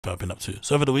I've been up to.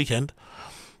 So over the weekend,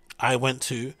 I went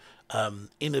to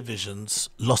Innovision's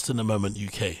Lost in the Moment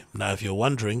UK. Now, if you're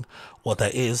wondering what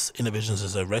that is, Innovisions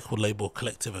is a record label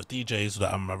collective of DJs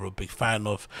that I'm a real big fan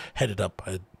of, headed up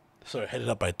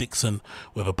by Dixon,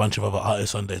 with a bunch of other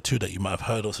artists on there too that you might have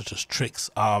heard of, such as Tricks,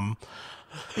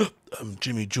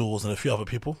 Jimmy Jules, and a few other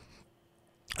people.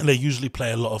 And they usually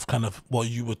play a lot of kind of what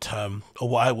you would term, or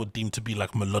what I would deem to be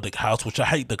like melodic house, which I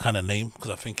hate the kind of name because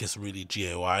I think it's really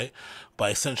GOI.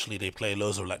 But essentially, they play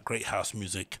loads of like great house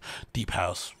music, deep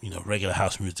house, regular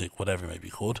house music, whatever it may be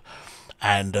called.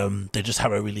 And they just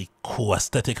have a really cool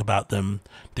aesthetic about them.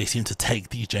 They seem to take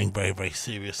DJing very, very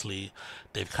seriously.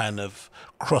 They've kind of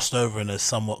crossed over in a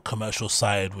somewhat commercial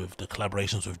side with the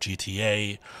collaborations with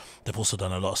GTA. They've also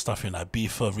done a lot of stuff in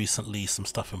Ibiza recently, some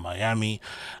stuff in Miami,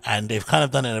 and they've kind of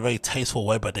done it in a very tasteful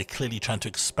way, but they're clearly trying to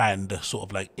expand the sort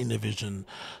of like Innovision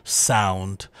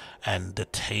sound and the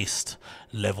taste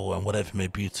level and whatever it may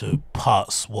be to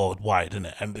parts worldwide, isn't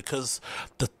it? And because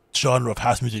the genre of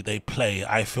house music they play,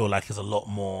 I feel like is a lot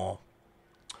more,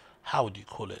 how would you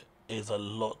call it? Is a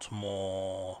lot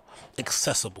more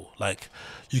accessible. Like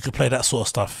you could play that sort of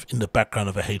stuff in the background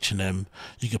of a H&M.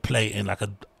 You could play it in like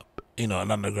an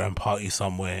underground party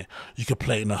somewhere. You could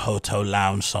play it in a hotel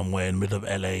lounge somewhere in the middle of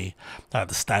LA, like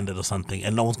the Standard or something,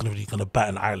 and no one's really going to bat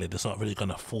an eyelid. It's not really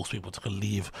going to force people to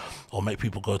leave or make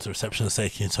people go to reception and say,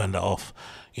 can you turn that off?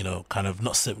 Kind of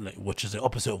not simply, which is the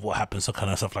opposite of what happens to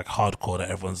kind of stuff like hardcore,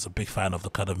 that everyone's a big fan of the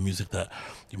kind of music that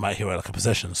you might hear at like a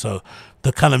possession. So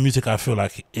the kind of music I feel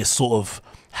like it sort of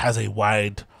has it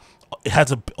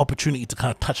has an opportunity to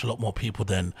kind of touch a lot more people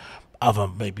than other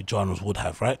maybe genres would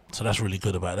have, right? So that's really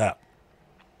good about that.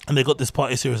 And they got this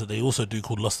party series that they also do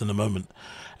called Lost in the Moment.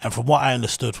 And from what I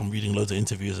understood from reading loads of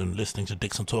interviews and listening to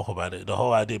Dixon talk about it, the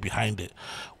whole idea behind it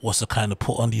was to kind of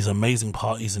put on these amazing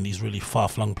parties in these really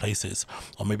far-flung places,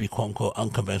 or maybe quote-unquote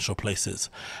unconventional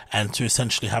places, and to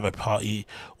essentially have a party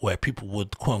where people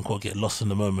would quote-unquote get lost in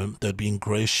the moment. They'd be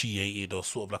ingratiated or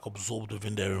sort of like absorbed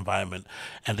within their environment,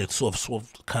 and they'd sort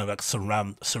of kind of like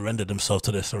surrender themselves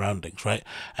to their surroundings, right?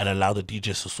 And allow the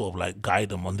DJs to sort of like guide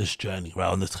them on this journey, right?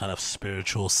 On this kind of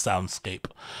spiritual soundscape,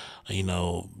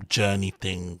 journey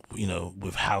thing,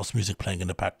 with house music playing in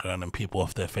the background and people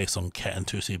off their face on Ket and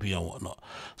 2CB and whatnot.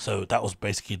 So that was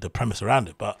basically the premise around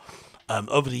it. But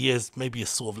over the years, maybe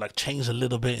it's sort of like changed a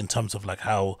little bit in terms of like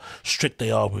how strict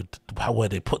they are with where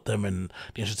they put them and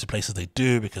the interesting places they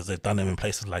do, because they've done them in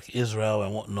places like Israel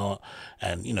and whatnot,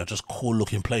 and just cool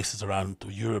looking places around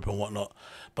Europe and whatnot.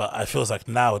 But I feel like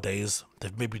nowadays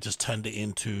they've maybe just turned it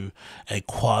into a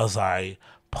quasi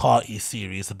party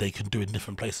series that they can do in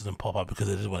different places and pop up, because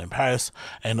they did one in Paris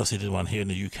and also did one here in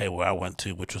the UK where I went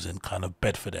to, which was in kind of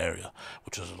Bedford area,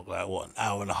 which was like an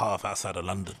hour and a half outside of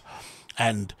London.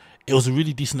 And it was a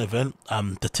really decent event.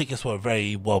 The tickets were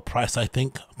very well priced, I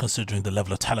think, considering the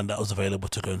level of talent that was available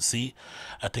to go and see.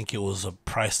 I think it was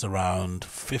priced around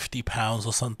 £50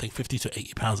 or something, £50 to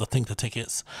 £80, I think, the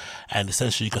tickets. And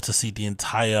essentially you got to see the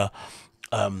entire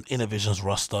Innovision's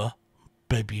roster,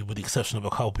 maybe with the exception of a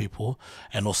couple people,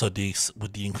 and also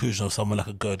with the inclusion of someone like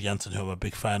a Gerd Jansen, who I'm a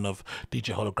big fan of,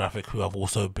 DJ Holographic, who I've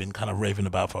also been kind of raving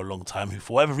about for a long time, who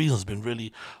for whatever reason has been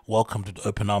really welcomed with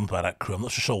open arms by that crew. I'm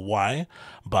not sure why,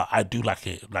 but I do like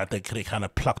it. Like they kind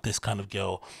of plucked this kind of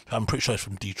girl, who I'm pretty sure is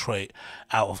from Detroit,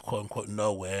 out of quote unquote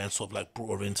nowhere, and sort of like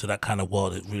brought her into that kind of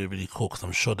world. It's really, really cool, because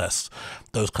I'm sure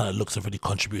those kind of looks have really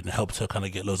contributed and helped her kind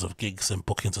of get loads of gigs and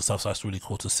bookings and stuff. So that's really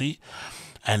cool to see.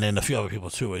 And then a few other people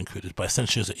too were included, but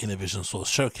essentially it was an Innovision sort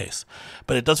of showcase.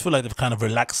 But it does feel like they've kind of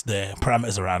relaxed their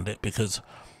parameters around it, because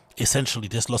essentially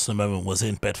this Lost in the Moment was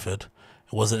in Bedford.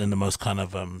 It wasn't in the most kind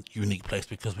of unique place,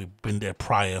 because we've been there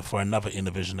prior for another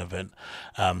Innovision event,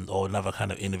 or another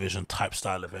kind of Innovision type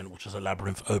style event, which was a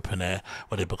Labyrinth open air,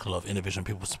 where they booked a lot of Innovision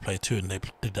people to play too, and they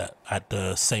did that at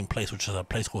the same place, which is a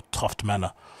place called Toft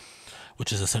Manor,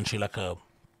 which is essentially like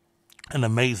an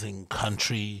amazing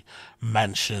country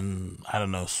mansion, I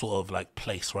don't know, sort of like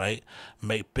place, right?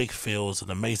 Make big fields,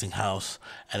 an amazing house,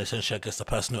 and essentially I guess the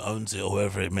person who owns it, or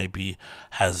whoever it may be,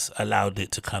 has allowed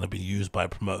it to kind of be used by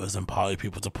promoters and party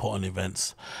people to put on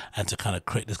events and to kind of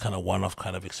create this kind of one-off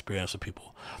kind of experience for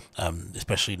people,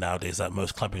 especially nowadays that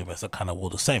most clubbing events are kind of all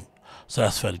the same. So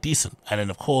that's fairly decent. And then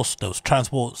of course those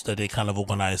transports that they kind of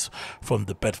organize from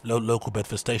the local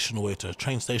Bedford station all the way to a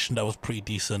train station, that was pretty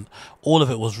decent. All of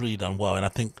it was really done well. And I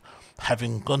think,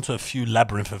 having gone to a few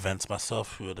Labyrinth events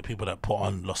myself, who are the people that put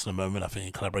on Lost in a Moment, I think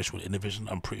in collaboration with Innovision,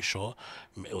 I'm pretty sure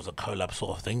it was a collab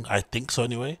sort of thing, I think so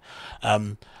anyway.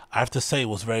 I have to say it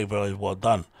was very, very well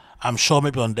done. I'm sure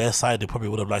maybe on their side they probably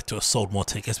would have liked to have sold more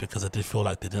tickets, because I did feel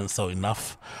like they didn't sell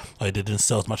enough, or they didn't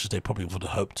sell as much as they probably would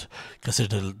have hoped,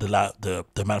 considering the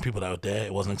amount of people that were there.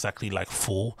 It wasn't exactly like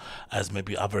full as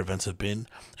maybe other events have been,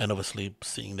 and obviously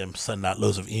seeing them send out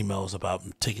loads of emails about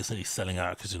tickets nearly selling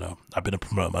out, because I've been a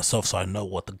promoter myself, so I know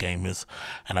what the game is,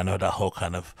 and I know that whole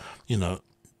kind of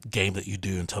game that you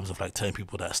do in terms of like telling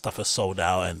people that stuff is sold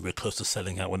out and we're close to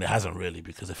selling out, when it hasn't really,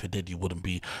 because if it did, you wouldn't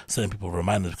be sending people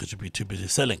reminders because you'd be too busy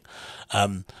selling.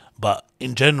 But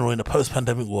in general, in a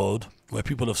post-pandemic world where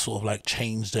people have sort of like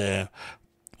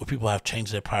people have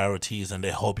changed their priorities and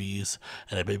their hobbies,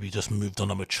 and they maybe just moved on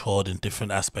and matured in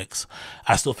different aspects,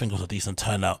 I still think it was a decent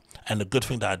turnout. And the good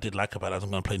thing that I did like about it, as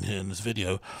I'm going to play here in this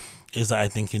video, is that I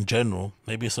think in general,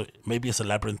 maybe it's a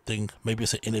Labyrinth thing, maybe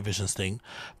it's an Innovisions thing,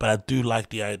 but I do like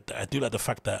the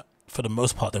fact that for the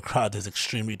most part the crowd is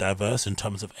extremely diverse in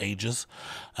terms of ages,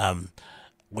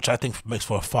 which I think makes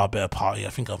for a far better party. I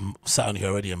think I've sat on here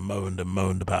already and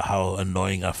moaned about how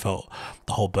annoying I felt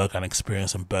the whole Berghain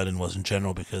experience in Berlin was in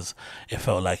general, because it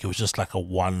felt like it was just like a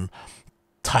one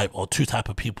type or two type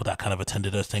of people that kind of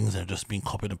attended those things and just being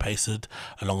copied and pasted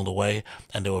along the way,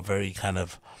 and they were very kind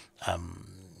of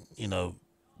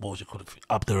what would you call it,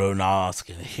 up their own arse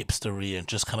and hipstery and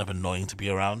just kind of annoying to be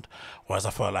around. Whereas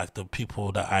I felt like the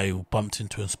people that I bumped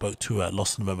into and spoke to at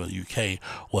Lost in the Moment UK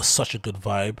was such a good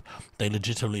vibe. They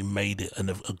legitimately made it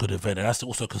a good event, and that's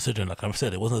also considering, like I've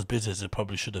said, it wasn't as busy as it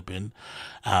probably should have been,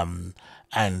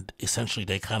 and essentially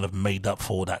they kind of made up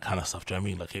for all that kind of stuff. Do you know what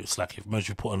I mean? Like, it's like if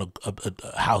you put on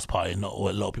a house party, not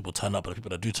a lot of people turn up, but the people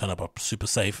that do turn up are super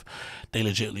safe. They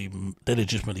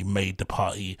legitimately made the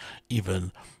party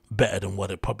even better than what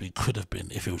it probably could have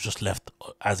been if it was just left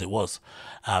as it was.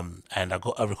 And I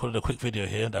recorded a quick video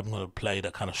here that I'm going to play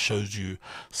that kind of shows you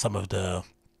some of the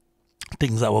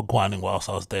things that were going on whilst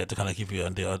I was there, to kind of give you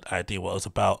an idea what it was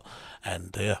about.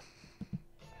 And yeah.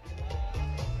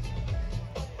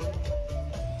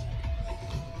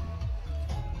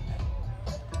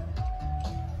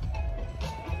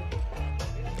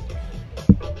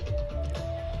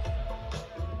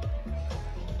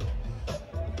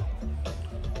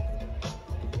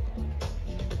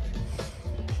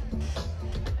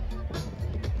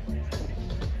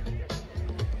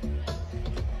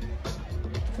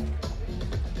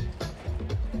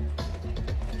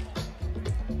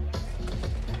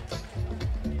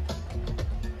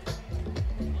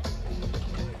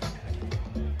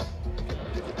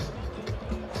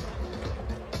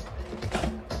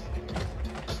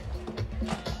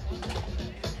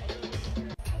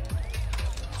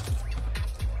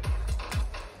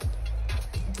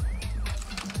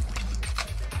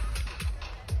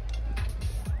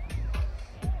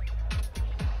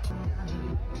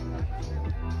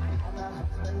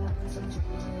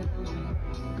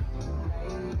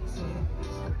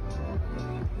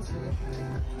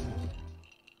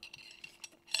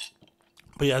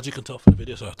 But yeah, as you can tell from the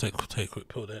video, so I'll take a quick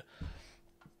pill there.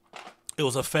 It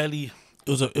was a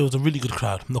really good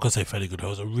crowd. I'm not gonna say fairly good. It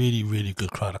was a really, really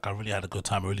good crowd. Like, I really had a good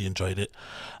time. I really enjoyed it.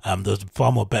 There's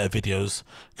far more better videos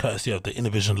courtesy of the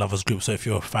Innovision Lovers group. So if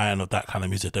you're a fan of that kind of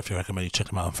music, definitely recommend you check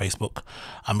them out on Facebook.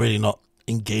 I'm really not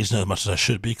engaged in it as much as I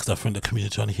should be, because I think the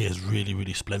community on here is really,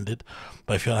 really splendid.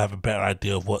 But if you want to have a better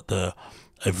idea of what the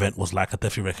event was like, I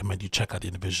definitely recommend you check out the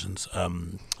Innovisions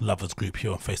Lovers group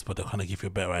here on Facebook. They'll kind of give you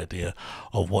a better idea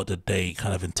of what the day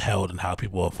kind of entailed and how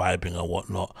people were vibing and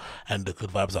whatnot, and the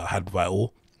good vibes that I had by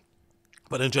all.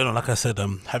 But in general, like I said,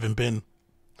 having been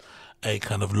a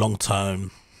kind of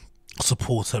long-time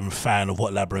supporter and fan of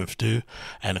what Labyrinth do,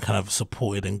 and kind of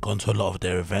supported and gone to a lot of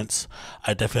their events,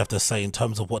 I definitely have to say, in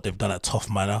terms of what they've done at Tough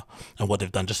Manor and what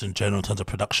they've done just in general in terms of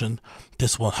production,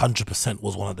 this 100%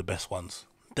 was one of the best ones.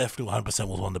 Definitely 100%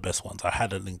 was one of the best ones. I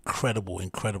had an incredible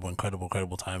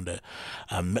time there.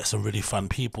 Met some really fun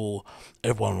people.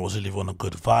 Everyone was really on a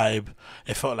good vibe.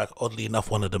 It felt like, oddly enough,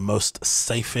 one of the most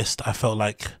safest, I felt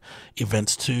like,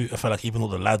 events too. I felt like even all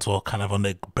the lads were kind of on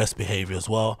their best behaviour as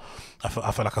well. I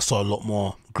felt like I saw a lot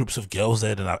more groups of girls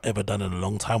there than I've ever done in a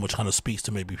long time, which kind of speaks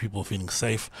to maybe people feeling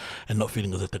safe and not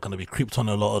feeling as if they're going to be creeped on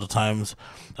a lot of the times.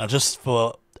 And just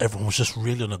for everyone was just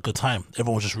really on a good time.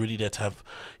 Everyone was just really there to have,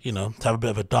 to have a bit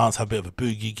of a dance, have a bit of a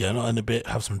boogie, get out in a bit,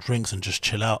 have some drinks and just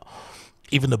chill out.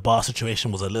 Even the bar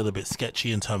situation was a little bit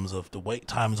sketchy in terms of the wait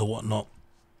times or whatnot,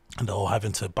 and the whole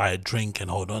having to buy a drink and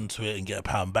hold on to it and get a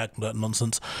pound back, that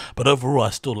nonsense. But overall,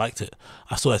 I still liked it.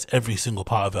 I still liked every single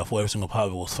part of it. I thought every single part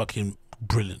of it was fucking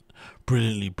brilliant.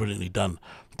 Brilliantly done.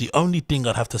 The only thing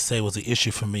I'd have to say was the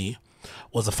issue for me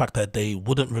was the fact that they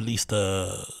wouldn't release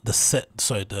the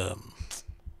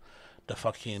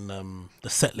fucking the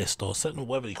set list, or set,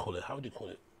 whatever you call it. How would you call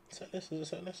it? Set list? Is it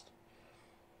set list?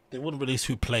 they wouldn't release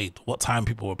who played, what time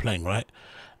people were playing, right?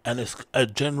 And it's a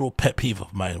general pet peeve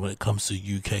of mine when it comes to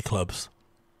UK clubs.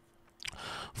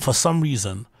 For some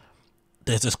reason,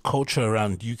 there's this culture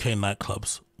around UK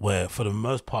nightclubs where, for the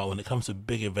most part, when it comes to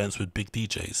big events with big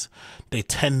DJs, they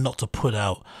tend not to put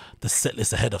out the set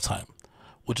list ahead of time,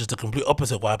 which is the complete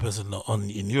opposite of what happens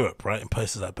in Europe, right? In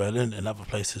places like Berlin and other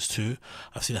places too.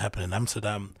 I've seen it happen in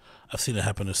Amsterdam. I've seen it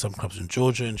happen in some clubs in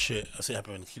Georgia and shit. I've seen it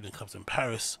happen in clubs in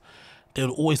Paris. They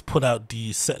would always put out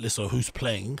the set list or who's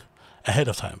playing ahead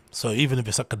of time. So even if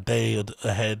it's like a day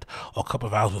ahead or a couple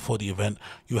of hours before the event,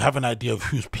 you have an idea of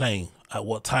who's playing at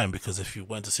what time, because if you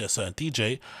went to see a certain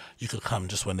DJ, you could come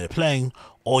just when they're playing,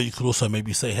 or you could also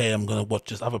maybe say, hey, I'm going to watch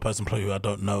this other person play who I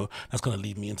don't know. That's going to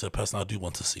lead me into the person I do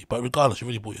want to see. But regardless, you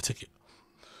already bought your ticket.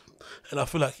 And I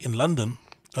feel like in London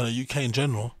and the UK in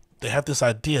general, they have this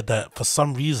idea that for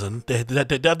some reason, they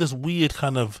have this weird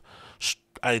kind of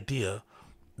idea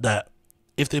that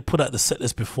if they put out the set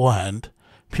list beforehand,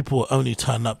 people will only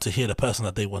turn up to hear the person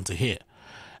that they want to hear.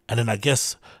 And then I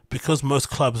guess because most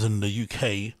clubs in the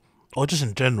UK, or just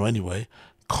in general anyway,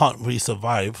 can't really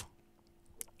survive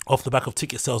off the back of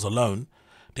ticket sales alone,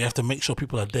 they have to make sure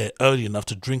people are there early enough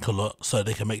to drink a lot so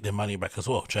they can make their money back as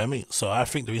well. Do you know what I mean? So I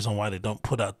think the reason why they don't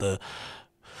put out the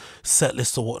set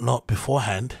list or whatnot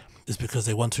beforehand is because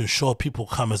they want to ensure people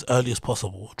come as early as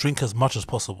possible, drink as much as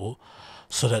possible,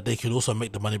 so that they can also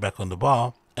make the money back on the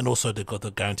bar, and also they've got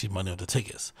the guaranteed money of the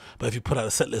tickets. But if you put out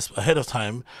a set list ahead of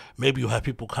time, maybe you'll have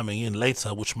people coming in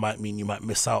later, which might mean you might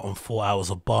miss out on 4 hours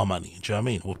of bar money. Do you know what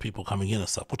I mean? With people coming in and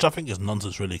stuff, which I think is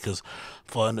nonsense really, because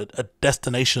for a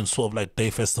destination sort of like day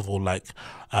festival like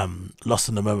Lost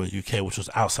in the Moment UK, which was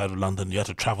outside of London, you have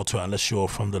to travel to it unless you're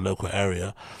from the local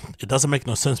area. It doesn't make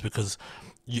no sense, because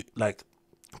you like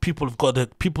people have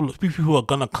got people who are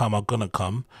gonna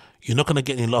come. You're not gonna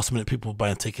get any last minute people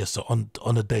buying tickets on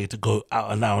a day to go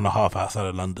out an hour and a half outside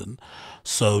of London.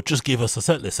 So just give us a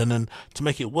set list. And then to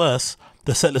make it worse,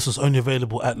 the set list was only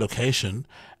available at location,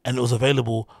 and it was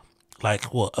available like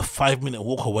a 5-minute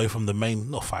walk away from the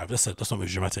main, not five, that's not very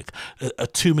dramatic, a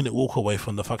 2-minute walk away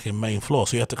from the fucking main floor.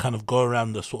 So you have to kind of go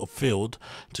around the sort of field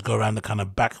to go around the kind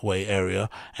of back way area,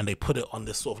 and they put it on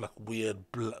this sort of like weird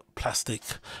plastic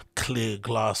clear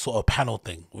glass sort of panel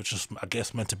thing, which is I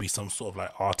guess meant to be some sort of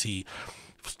like arty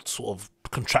sort of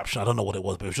contraption. I don't know what it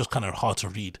was, but it was just kind of hard to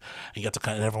read, and you had to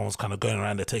kind of, everyone was kind of going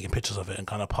around there taking pictures of it and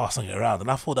kind of passing it around, and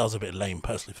I thought that was a bit lame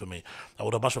personally for me. I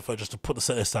would have much preferred just to put the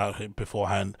set list out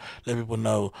beforehand, let people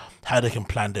know how they can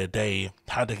plan their day,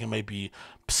 how they can maybe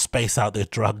space out their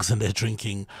drugs and their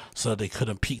drinking so that they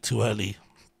couldn't peak too early.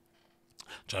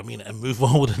 Do you know what I mean? And move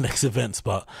on with the next events.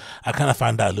 But I kind of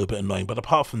found that a little bit annoying. But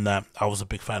apart from that, I was a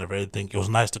big fan of everything. It was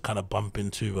nice to kind of bump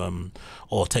into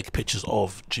or take pictures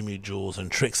of Jimmy Jules and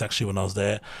Trix actually when I was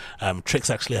there. Trix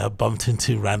actually I bumped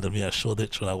into randomly at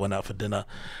Shoreditch when I went out for dinner.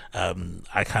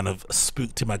 I kind of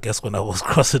spooked him, I guess, when I was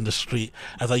crossing the street,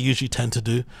 as I usually tend to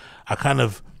do. I kind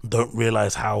of don't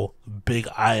realize how big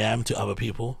I am to other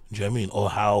people, do you know what I mean? Or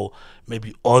how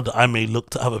maybe odd I may look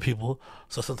to other people.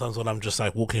 So sometimes when I'm just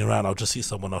like walking around, I'll just see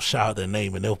someone, I'll shout out their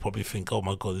name, and they'll probably think, oh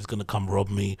my God, he's going to come rob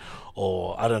me,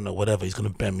 or I don't know, whatever, he's going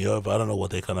to bend me over. I don't know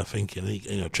what they're kind of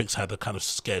thinking. Trix had a kind of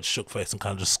scared, shook face and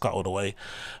kind of just scuttled away.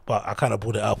 But I kind of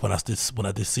brought it up when I did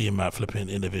see him at flipping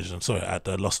at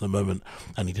the Lost in the Moment,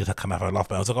 and he did kind of have a laugh.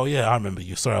 But I was like, oh yeah, I remember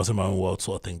you. Sorry, I was in my own world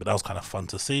sort of thing. But that was kind of fun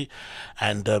to see.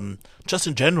 And just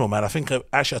in general, man, I think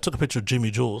I took a picture of Jimmy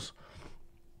Jules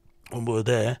when we were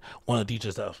there, one of the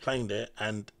DJs that was playing there,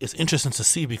 and it's interesting to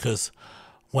see because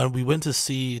when we went to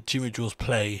see Jimmy Jules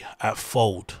play at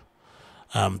Fold,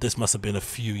 this must have been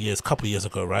a couple of years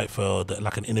ago, right, for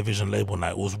like an Innovision label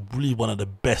night. It was really one of the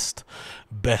best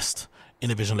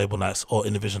Innovision label nights or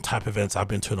Innovision type events I've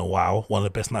been to in a while. One of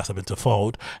the best nights I've been to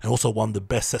Fold, and also one of the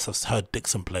best sets I've heard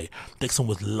Dixon play. Dixon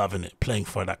was loving it, playing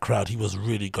for that crowd. He was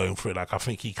really going for it. Like I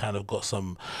think he kind of got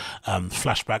some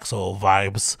flashbacks or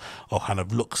vibes or kind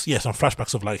of looks, some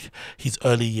flashbacks of like his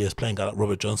early years playing at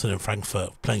Robert Johnson in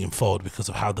Frankfurt, playing in Fold, because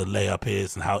of how the layup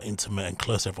is and how intimate and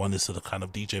close everyone is to the kind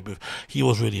of DJ booth. He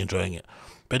was really enjoying it.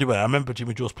 But anyway, I remember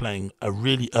Jimmy Jules playing a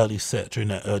really early set during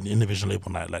that Innovision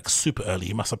label night, like super early.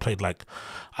 He must have played like,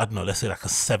 I don't know, let's say like a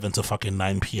 7 to fucking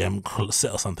 9 p.m.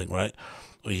 set or something, right?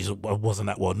 He wasn't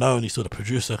that well known. He's sort of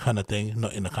producer kind of thing,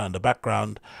 not in the kind of the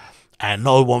background. And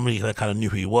no one really kind of knew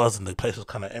who he was, and the place was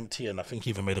kind of empty. And I think he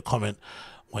even made a comment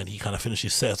when he kind of finished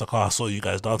his set. It's like, oh, I saw you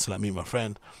guys dancing like me and my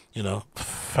friend.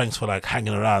 Thanks for like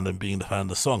hanging around and being the fan of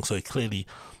the song. So he clearly,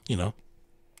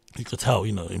 you could tell,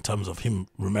 in terms of him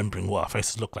remembering what our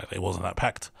faces looked like, it wasn't that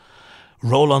packed.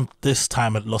 Roll on this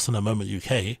time at Lost in the Moment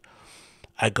UK,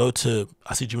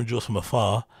 I see Jimmy Jules from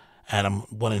afar, and I'm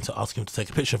wanting to ask him to take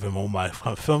a picture of him on my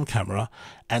film camera,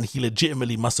 and he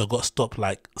legitimately must have got stopped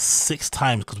like 6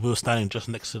 times because we were standing just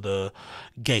next to the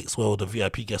gates where all the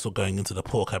VIP guests were going into the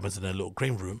poor cabins in their little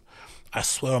green room. I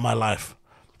swear on my life,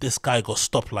 this guy got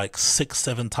stopped like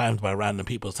 6-7 times by random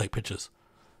people to take pictures.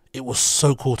 It was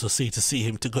so cool to see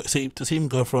him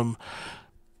go from,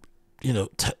 you know,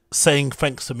 saying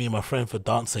thanks to me and my friend for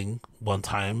dancing one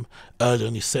time early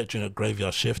on his set during a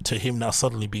graveyard shift, to him now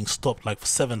suddenly being stopped like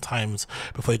 7 times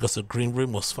before he got to the green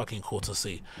room was fucking cool to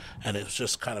see. And it was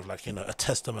just kind of like, you know, a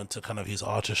testament to kind of his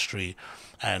artistry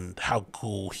and how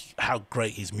cool, how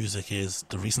great his music is.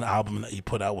 The recent album that he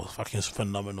put out was fucking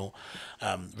phenomenal.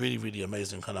 Really, really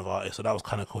amazing kind of artist. So that was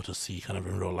kind of cool to see kind of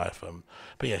in real life.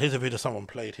 But yeah, here's a video someone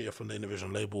played here from the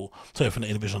Indivision label, sorry, from the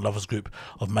Indivision Lovers group,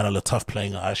 of Manila Tough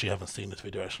playing. I actually haven't seen this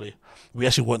video actually. We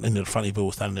actually weren't in the front, even we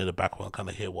were standing in the back, and kind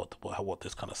of hear what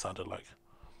this kind of sounded like.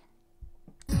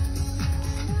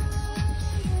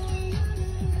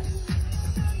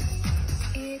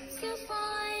 It's a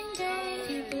fine day.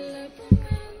 People open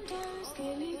windows,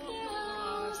 they leave their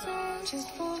houses just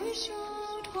for a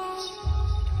short while.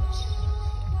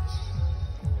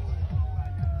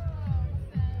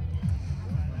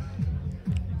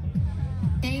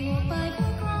 They walk by the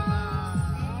grass,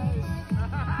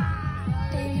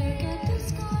 they look at the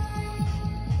sky.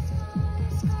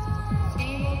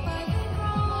 They walk by the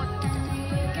grass and they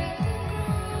look at the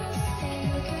grass. They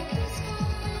look at the sky.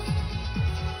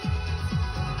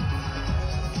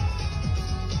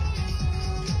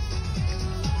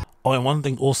 Oh, and one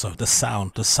thing also, the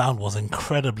sound was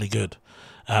incredibly good.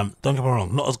 Don't get me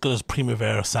wrong, not as good as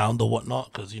Primavera sound or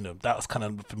whatnot, because, you know, that was kind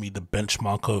of for me the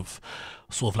benchmark of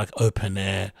sort of like open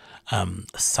air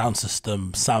sound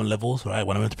system, sound levels, right?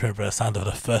 When I went to Primavera Sound for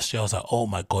the first year, I was like, oh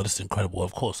my god, it's incredible.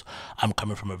 Of course, I'm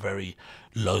coming from a very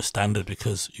low standard,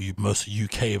 because most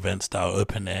UK events that are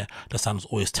open air, the sound is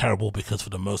always terrible, because for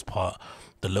the most part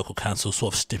the local council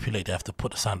sort of stipulate they have to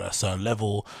put the sound at a certain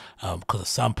level because of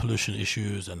sound pollution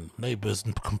issues and neighbours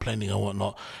complaining and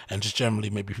whatnot, and just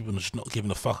generally maybe people are just not giving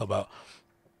a fuck about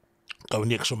going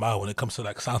the extra mile when it comes to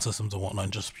like sound systems and whatnot,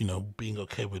 and just, you know, being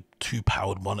okay with 2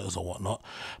 powered monitors or whatnot.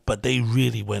 But they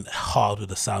really went hard with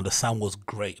the sound. The sound was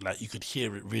great. Like, you could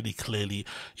hear it really clearly,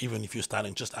 even if you're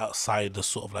standing just outside the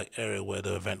sort of like area where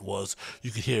the event was.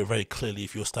 You could hear it very clearly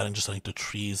if you're standing just underneath the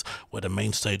trees where the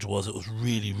main stage was. It was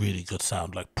really, really good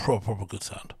sound, like proper good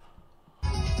sound.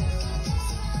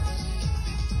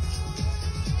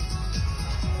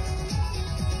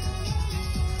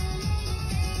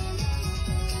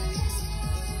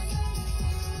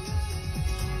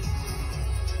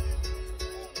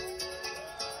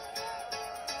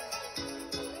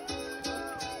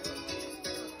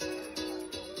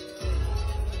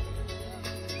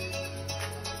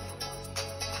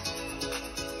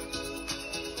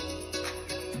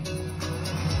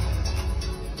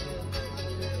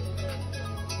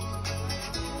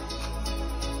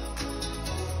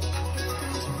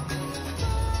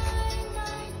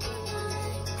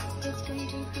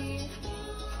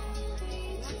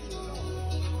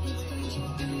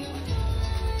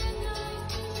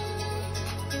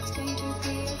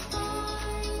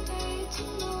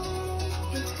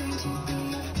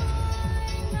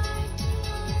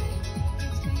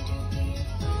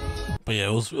 But yeah,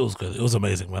 it was good. It was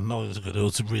amazing, man. No, it was good. It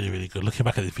was really, really good. Looking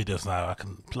back at these videos now, I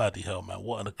can bloody hell, man.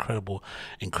 What an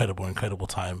incredible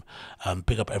time.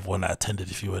 Big up everyone that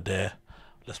attended if you were there.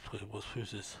 Let's put it.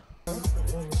 Who's this?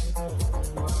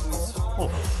 Oh.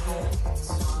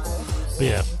 But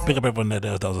yeah, big up everyone there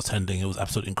that was attending. It was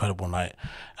absolutely incredible night,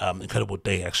 incredible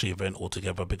day actually, event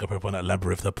altogether. Big up everyone at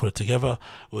Labyrinth that put it together,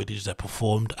 all the DJs that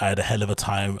performed. I had a hell of a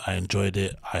time. I enjoyed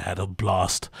it. I had a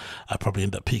blast. I probably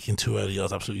ended up peaking too early. I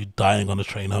was absolutely dying on the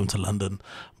train home to London,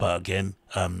 but again,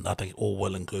 I think all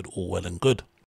well and good.